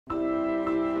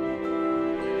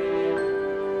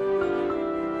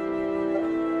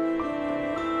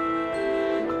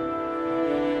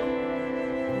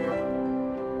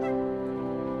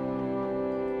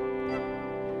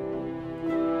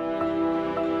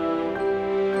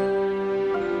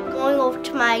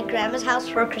to my grandma's house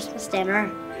for Christmas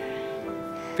dinner.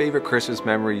 Favorite Christmas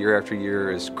memory year after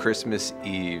year is Christmas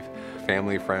Eve.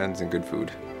 Family, friends, and good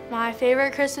food. My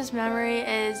favorite Christmas memory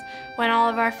is when all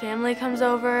of our family comes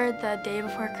over the day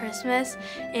before Christmas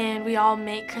and we all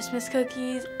make Christmas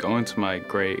cookies. Going to my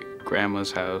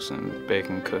great-grandma's house and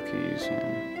baking cookies,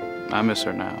 and I miss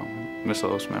her now. Miss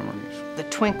those memories. The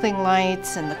twinkling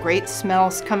lights and the great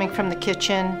smells coming from the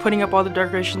kitchen. Putting up all the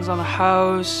decorations on the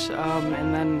house,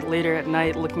 and then later at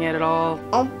night looking at it all.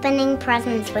 Opening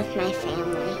presents with my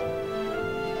family.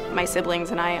 My siblings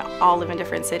and I all live in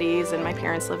different cities, and my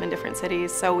parents live in different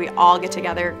cities, so we all get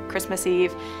together Christmas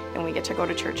Eve and we get to go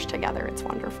to church together. It's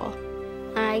wonderful.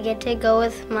 I get to go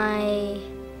with my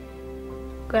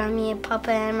Grammy and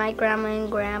Papa and my grandma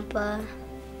and grandpa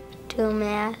to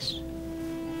Mass.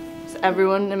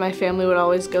 Everyone in my family would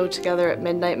always go together at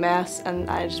midnight Mass, and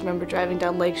I just remember driving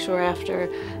down Lakeshore after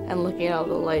and looking at all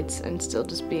the lights and still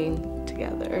just being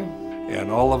together. And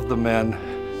all of the men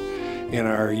in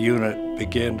our unit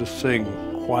began to sing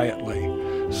quietly,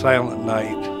 Silent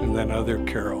Night, and then other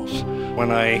carols. When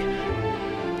I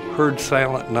heard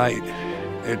Silent Night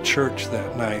at church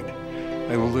that night,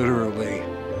 I literally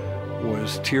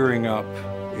was tearing up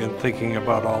and thinking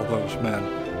about all those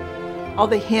men. All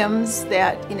the hymns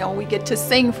that, we get to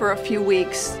sing for a few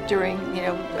weeks during,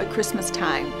 a Christmas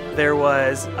time. There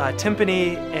was a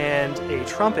timpani and a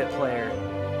trumpet player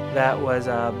that was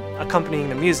accompanying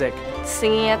the music.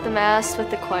 Singing at the Mass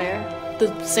with the choir.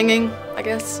 The singing, I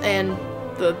guess, and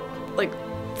the,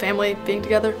 family being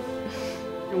together.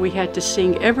 We had to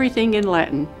sing everything in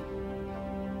Latin.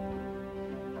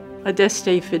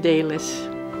 Adeste Fidelis.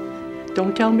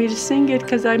 Don't tell me to sing it,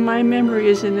 because my memory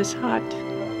isn't as hot.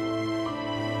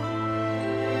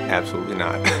 Absolutely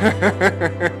not.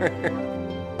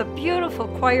 The beautiful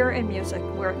choir and music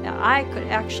where I could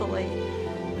actually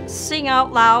sing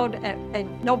out loud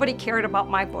and nobody cared about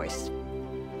my voice.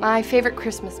 My favorite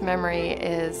Christmas memory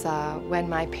is when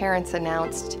my parents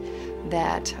announced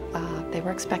that they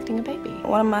were expecting a baby.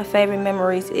 One of my favorite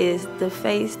memories is the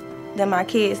face that my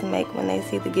kids make when they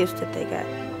see the gifts that they got.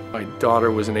 My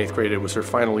daughter was in 8th grade. It was her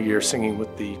final year singing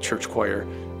with the church choir,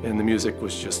 and the music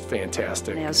was just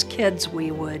fantastic. As kids,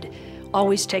 we would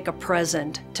always take a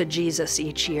present to Jesus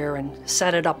each year and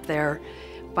set it up there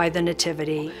by the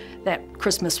Nativity. That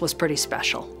Christmas was pretty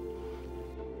special.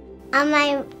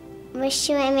 I wish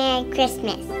you a Merry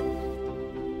Christmas.